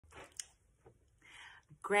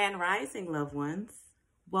Grand Rising, loved ones.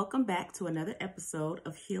 Welcome back to another episode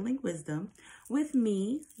of Healing Wisdom with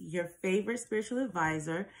me, your favorite spiritual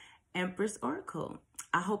advisor, Empress Oracle.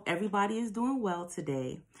 I hope everybody is doing well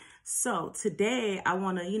today. So today I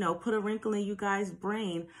want to, put a wrinkle in you guys'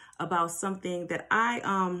 brain about something that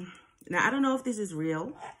now I don't know if this is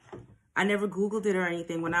real. I never Googled it or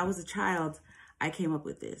anything. When I was a child, I came up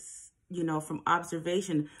with this, from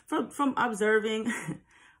observation, from observing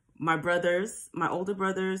my brothers, my older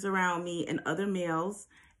brothers around me and other males.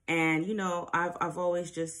 And, I've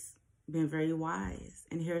always just been very wise.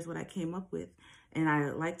 And here's what I came up with. And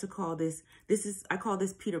I like to call I call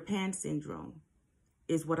this Peter Pan syndrome,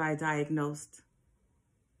 is what I diagnosed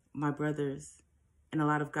my brothers and a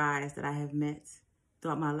lot of guys that I have met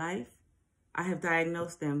throughout my life. I have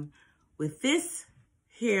diagnosed them with this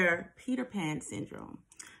here Peter Pan syndrome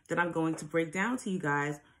that I'm going to break down to you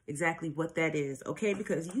guys exactly what that is, okay?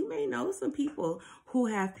 Because you may know some people who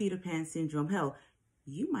have Peter Pan syndrome. Hell,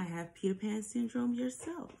 you might have Peter Pan syndrome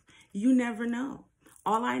yourself. You never know.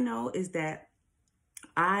 All I know is that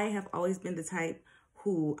I have always been the type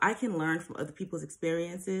who I can learn from other people's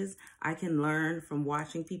experiences. I can learn from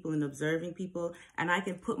watching people and observing people, and I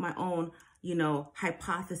can put my own,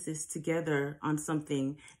 hypothesis together on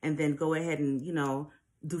something and then go ahead and,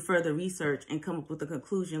 do further research and come up with a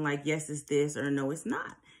conclusion like, yes, it's this, or no, it's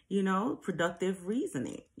not, productive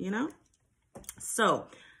reasoning, So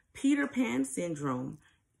Peter Pan syndrome,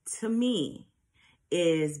 to me,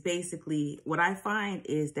 is basically what I find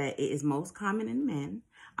is that it is most common in men.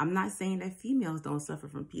 I'm not saying that females don't suffer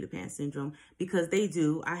from Peter Pan syndrome, because they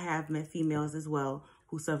do. I have met females as well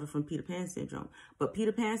who suffer from Peter Pan syndrome. But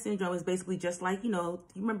Peter Pan syndrome is basically just like, you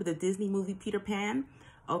remember the Disney movie Peter Pan?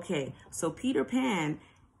 Okay, so Peter Pan,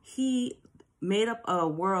 he made up a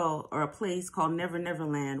world or a place called Never Never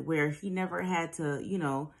Land where he never had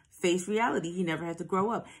to, face reality. He never had to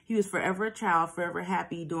grow up. He was forever a child, forever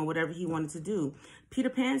happy, doing whatever he wanted to do. Peter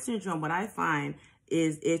Pan syndrome, what I find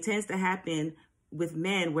is it tends to happen with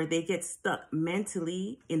men where they get stuck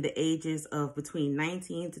mentally in the ages of between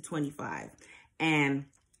 19 to 25. And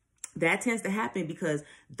that tends to happen because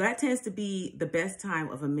that tends to be the best time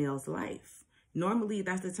of a male's life. Normally,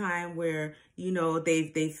 that's the time where,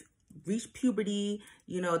 they've reached puberty,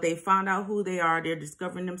 they found out who they are, they're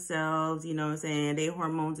discovering themselves, their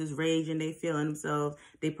hormones is raging, they feeling themselves,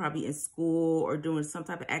 they probably in school or doing some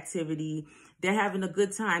type of activity, they're having a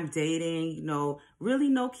good time dating, really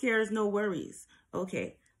no cares, no worries.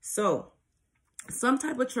 Okay, so some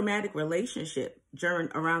type of traumatic relationship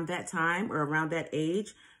around that time or around that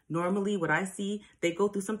age, normally what I see, they go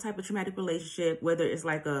through some type of traumatic relationship, whether it's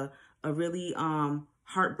like a really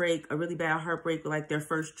heartbreak, a really bad heartbreak, like their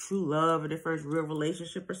first true love or their first real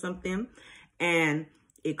relationship or something. And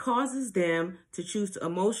it causes them to choose to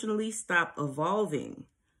emotionally stop evolving.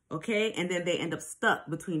 Okay. And then they end up stuck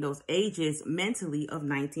between those ages mentally of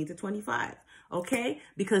 19 to 25. Okay.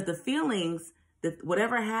 Because the feelings that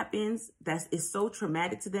whatever happens that is so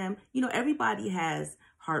traumatic to them, everybody has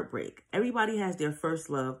heartbreak. Everybody has their first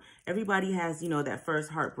love. Everybody has, that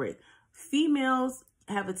first heartbreak. Females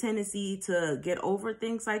have a tendency to get over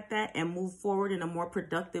things like that and move forward in a more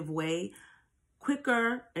productive way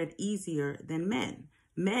quicker and easier than men.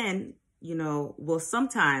 Men, will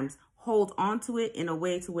sometimes hold on to it in a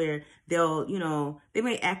way to where they'll, they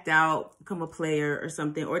may act out, become a player or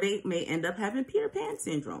something, or they may end up having Peter Pan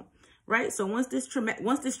syndrome, right? So once this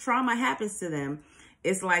trauma happens to them,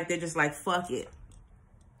 it's like they're just like, fuck it.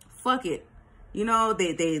 Fuck it.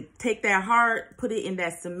 They take that heart, put it in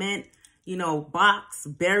that cement, box,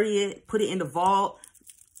 bury it, put it in the vault,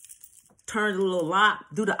 turn the little lock,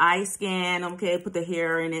 do the eye scan, okay, put the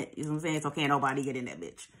hair in it, what I'm saying? So can't nobody get in that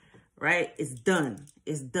bitch, right? It's done.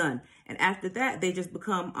 It's done. And after that, they just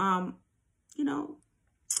become,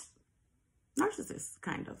 narcissists,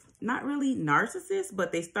 kind of. Not really narcissists,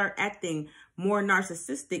 but they start acting more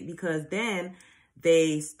narcissistic because then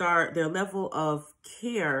their level of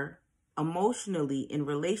care emotionally in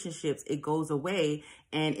relationships, it goes away,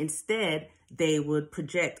 and instead they would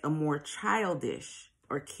project a more childish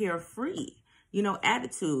or carefree,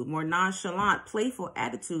 attitude, more nonchalant, playful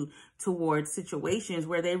attitude towards situations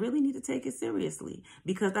where they really need to take it seriously,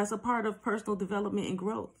 because that's a part of personal development and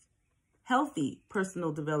growth. Healthy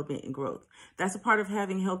personal development and growth. That's a part of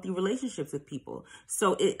having healthy relationships with people.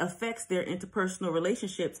 So it affects their interpersonal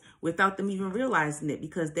relationships without them even realizing it,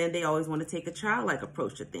 because then they always want to take a childlike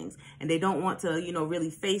approach to things, and they don't want to,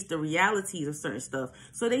 really face the realities of certain stuff.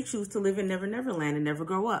 So they choose to live in Never Never Land and never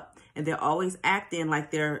grow up. And they're always acting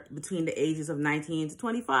like they're between the ages of 19 to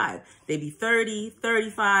 25. They be 30,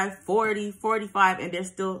 35, 40, 45, and they're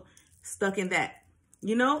still stuck in that,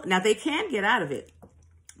 Now they can get out of it.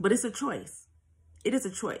 But it's a choice. It is a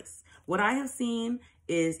choice. What I have seen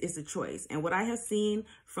is it's a choice. And what I have seen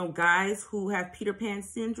from guys who have Peter Pan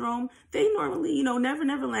syndrome, they normally, you know, Never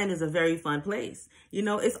Never Land is a very fun place. You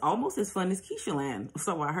know, it's almost as fun as Keisha Land,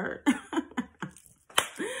 so I heard.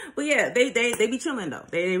 But yeah, they be chilling though.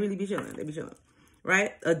 They really be chilling. They be chilling,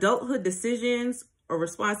 right? Adulthood decisions or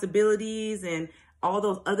responsibilities and all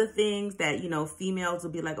those other things that, you know, females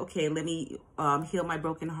will be like, okay, let me heal my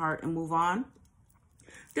broken heart and move on.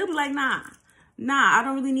 They'll be like, nah, I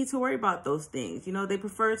don't really need to worry about those things. You know, they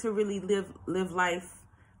prefer to really live life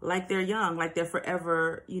like they're young, like they're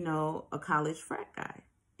forever, you know, a college frat guy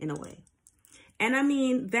in a way. And I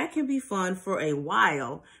mean, that can be fun for a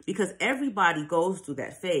while because everybody goes through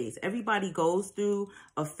that phase. Everybody goes through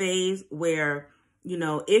a phase where, you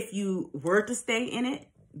know, if you were to stay in it,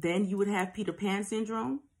 then you would have Peter Pan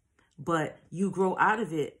syndrome. But you grow out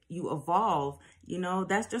of it, you evolve, you know,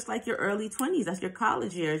 that's just like your early 20s. That's your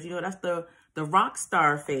college years. You know, that's the rock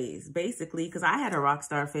star phase, basically, because I had a rock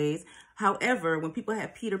star phase. However, when people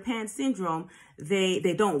have Peter Pan syndrome, they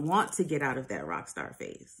don't want to get out of that rock star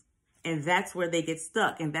phase. And that's where they get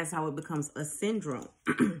stuck. And that's how it becomes a syndrome.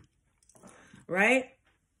 Right?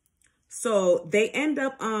 So they end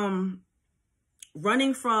up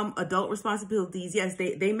running from adult responsibilities. Yes,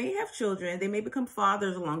 they may have children. They may become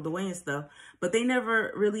fathers along the way and stuff. But they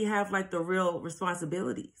never really have like the real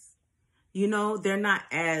responsibilities. You know, they're not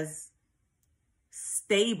as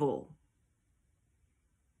stable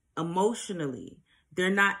emotionally. They're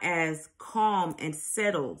not as calm and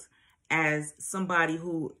settled as somebody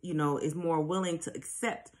who, you know, is more willing to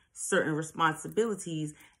accept certain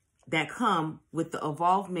responsibilities that come with the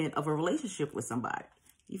evolvement of a relationship with somebody.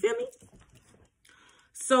 You feel me?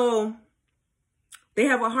 So they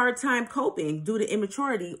have a hard time coping due to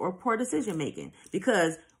immaturity or poor decision making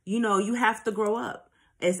because, you know, you have to grow up.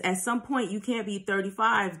 At some point, you can't be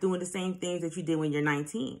 35 doing the same things that you did when you're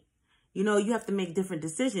 19. You know, you have to make different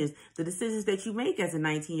decisions. The decisions that you make as a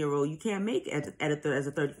 19-year-old, you can't make as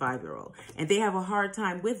a 35-year-old. And they have a hard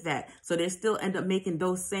time with that. So they still end up making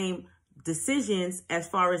those same decisions as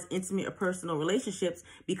far as intimate or personal relationships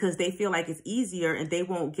because they feel like it's easier and they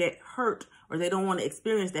won't get hurt or they don't want to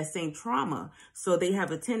experience that same trauma. So they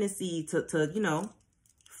have a tendency to you know,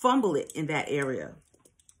 fumble it in that area.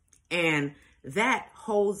 And that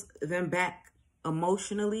holds them back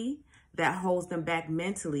emotionally. That holds them back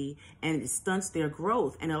mentally, and it stunts their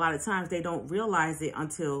growth. And a lot of times they don't realize it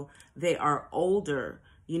until they are older.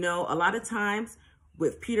 You know, a lot of times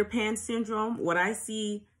with Peter Pan syndrome, what I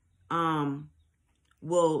see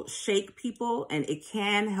will shake people and it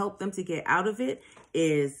can help them to get out of it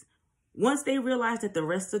is once they realize that the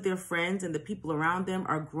rest of their friends and the people around them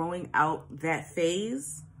are growing out that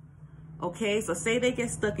phase. Okay, so say they get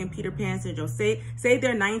stuck in Peter Pan syndrome. Say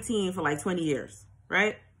they're 19 for like 20 years,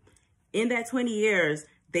 right? In that 20 years,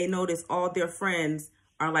 they notice all their friends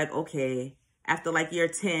are like, okay, after like year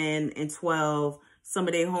 10 and 12, some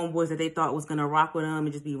of their homeboys that they thought was going to rock with them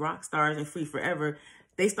and just be rock stars and free forever,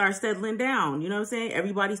 they start settling down. You know what I'm saying?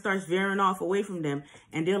 Everybody starts veering off away from them.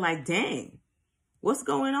 And they're like, dang, what's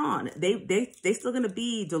going on? They still going to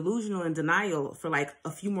be delusional and denial for like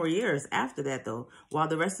a few more years after that, though, while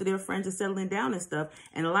the rest of their friends are settling down and stuff.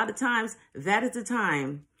 And a lot of times, that is the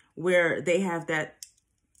time where they have that,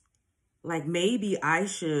 like, maybe I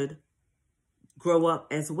should grow up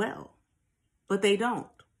as well. But they don't.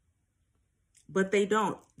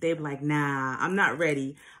 They're like, nah, I'm not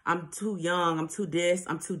ready. I'm too young. I'm too this.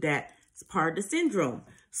 I'm too that. It's part of the syndrome.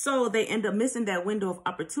 So they end up missing that window of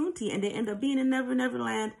opportunity and they end up being in Never Never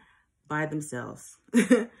Land by themselves.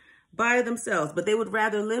 By themselves. But they would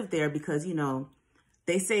rather live there because, you know,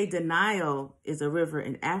 they say denial is a river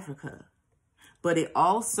in Africa. But it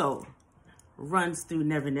also runs through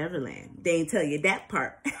Never Never Land. They ain't tell you that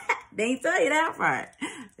part. They ain't tell you that part.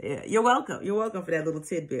 Yeah, you're welcome. You're welcome for that little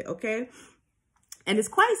tidbit, okay? And it's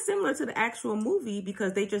quite similar to the actual movie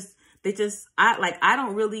because I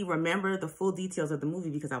don't really remember the full details of the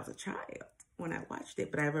movie because I was a child when I watched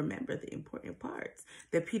it, but I remember the important parts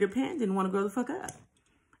that Peter Pan didn't want to grow the fuck up.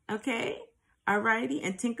 Okay? Alrighty?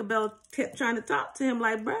 And Tinkerbell kept trying to talk to him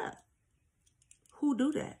like, bruh, who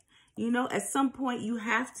do that? You know, at some point you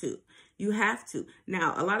have to. You have to.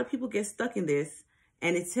 Now, a lot of people get stuck in this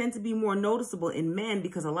and it tends to be more noticeable in men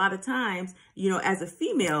because a lot of times, you know, as a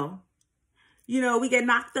female, you know, we get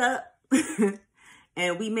knocked up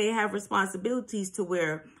and we may have responsibilities to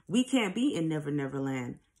where we can't be in Never Never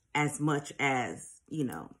Land as much as, you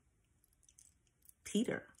know,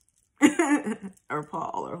 Peter or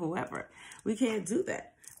Paul or whoever. We can't do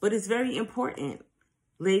that. But it's very important,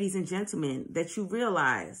 ladies and gentlemen, that you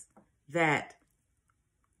realize that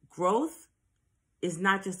growth is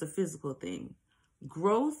not just a physical thing.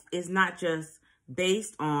 Growth is not just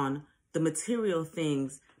based on the material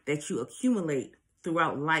things that you accumulate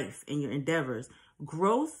throughout life and your endeavors.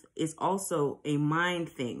 Growth is also a mind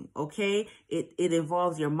thing, okay? It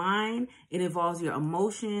involves your mind, it involves your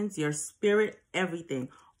emotions, your spirit, everything.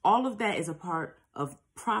 All of that is a part of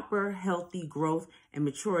proper, healthy growth and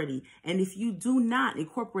maturity. And if you do not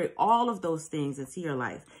incorporate all of those things into your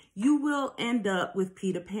life, you will end up with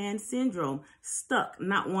Peter Pan syndrome, stuck,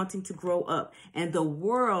 not wanting to grow up. And the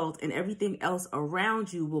world and everything else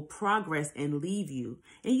around you will progress and leave you.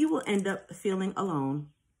 And you will end up feeling alone,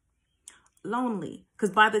 lonely. Because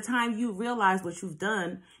by the time you realize what you've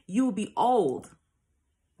done, you will be old.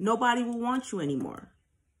 Nobody will want you anymore.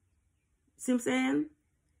 See what I'm saying?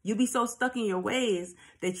 You'll be so stuck in your ways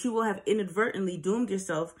that you will have inadvertently doomed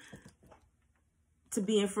yourself to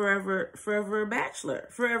being forever a bachelor,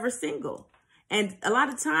 forever single. And a lot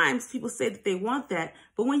of times people say that they want that,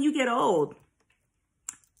 but when you get old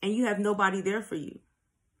and you have nobody there for you,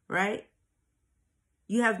 right?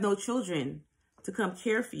 You have no children to come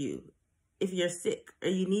care for you if you're sick or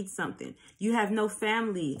you need something. You have no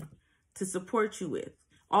family to support you with.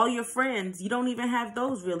 All your friends, you don't even have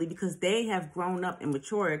those really, because they have grown up and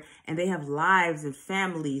matured and they have lives and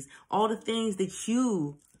families, all the things that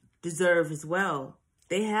you deserve as well.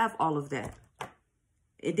 They have all of that.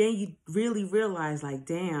 And then you really realize, like,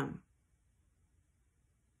 damn,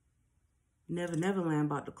 Neverland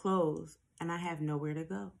about to close and I have nowhere to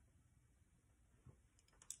go.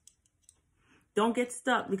 Don't get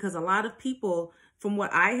stuck, because a lot of people, from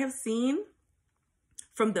what I have seen,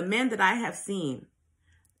 from the men that I have seen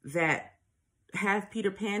that have Peter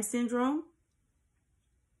Pan syndrome,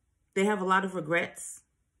 they have a lot of regrets,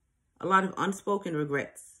 a lot of unspoken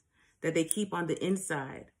regrets that they keep on the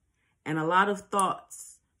inside, and a lot of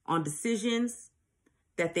thoughts on decisions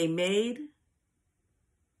that they made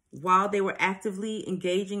while they were actively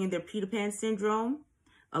engaging in their Peter Pan syndrome,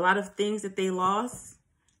 a lot of things that they lost,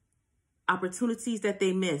 opportunities that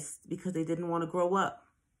they missed because they didn't want to grow up.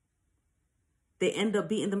 They end up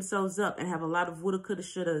beating themselves up and have a lot of woulda, coulda,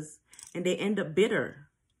 shouldas, and they end up bitter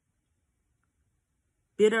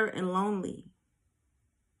and lonely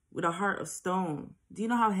with a heart of stone. Do you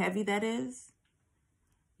know how heavy that is?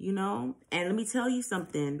 You know? And let me tell you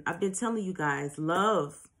something. I've been telling you guys,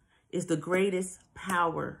 love is the greatest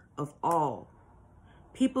power of all.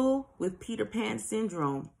 People with Peter Pan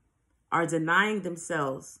syndrome are denying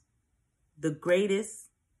themselves the greatest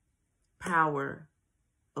power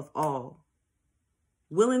of all,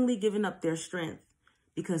 willingly giving up their strength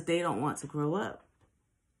because they don't want to grow up.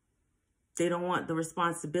 They don't want the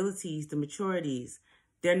responsibilities, the maturities.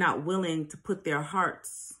 They're not willing to put their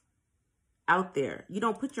hearts out there. You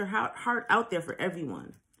don't put your heart out there for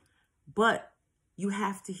everyone, but you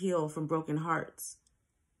have to heal from broken hearts.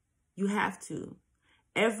 You have to.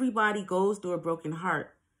 Everybody goes through a broken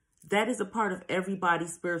heart. That is a part of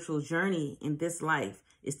everybody's spiritual journey in this life,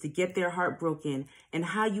 is to get their heart broken, and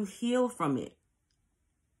how you heal from it.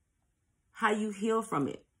 How you heal from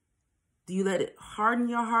it. Do you let it harden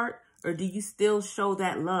your heart, or do you still show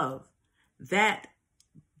that love? That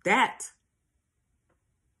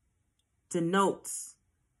denotes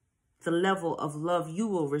the level of love you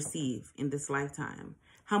will receive in this lifetime,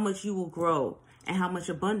 how much you will grow, and how much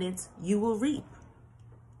abundance you will reap.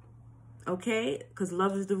 Okay? Because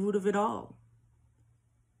love is the root of it all.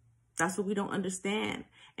 That's what we don't understand.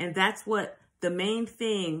 And that's what the main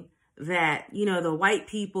thing that, you know, the white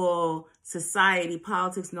people, society,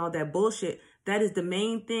 politics, and all that bullshit, that is the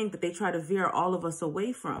main thing that they try to veer all of us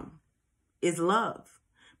away from, is love.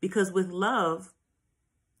 Because with love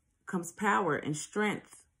comes power and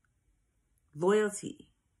strength, loyalty.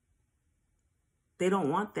 They don't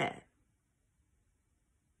want that.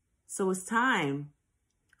 So it's time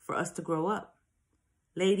for us to grow up.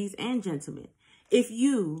 Ladies and gentlemen, if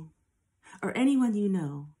you or anyone you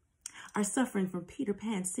know are suffering from Peter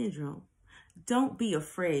Pan syndrome, don't be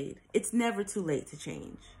afraid. It's never too late to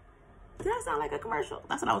change. Does that sound like a commercial?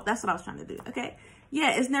 That's what I was trying to do. Okay.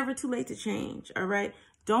 Yeah, it's never too late to change. All right.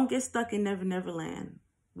 Don't get stuck in Neverland.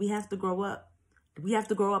 We have to grow up. We have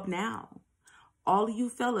to grow up now. All of you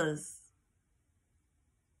fellas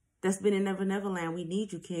that's been in Neverland, we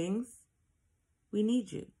need you, kings. We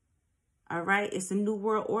need you. All right. It's a new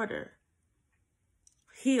world order.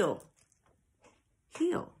 Heal.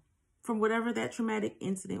 Heal from whatever that traumatic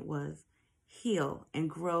incident was. Heal and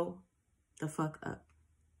grow the fuck up.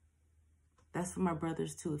 That's for my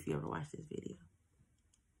brothers too, if you ever watch this video.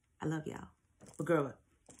 I love y'all. But grow up.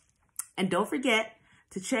 And don't forget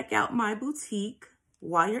to check out my boutique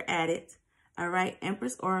while you're at it. All right.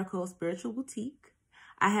 Empress Oracle Spiritual Boutique.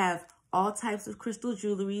 I have all types of crystal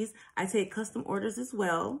jewelries. I take custom orders as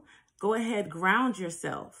well. Go ahead, ground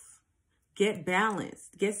yourself. Get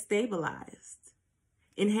balanced. Get stabilized.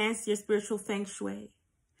 Enhance your spiritual feng shui.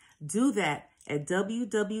 Do that at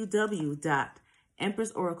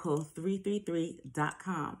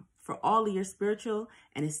www.empressoracle333.com for all of your spiritual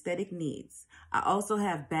and aesthetic needs. I also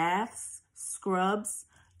have baths, scrubs,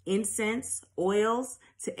 incense, oils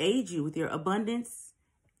to aid you with your abundance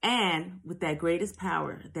and with that greatest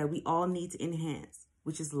power that we all need to enhance,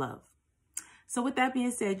 which is love. So with that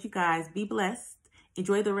being said, you guys, be blessed.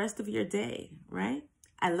 Enjoy the rest of your day, right?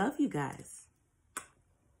 I love you guys.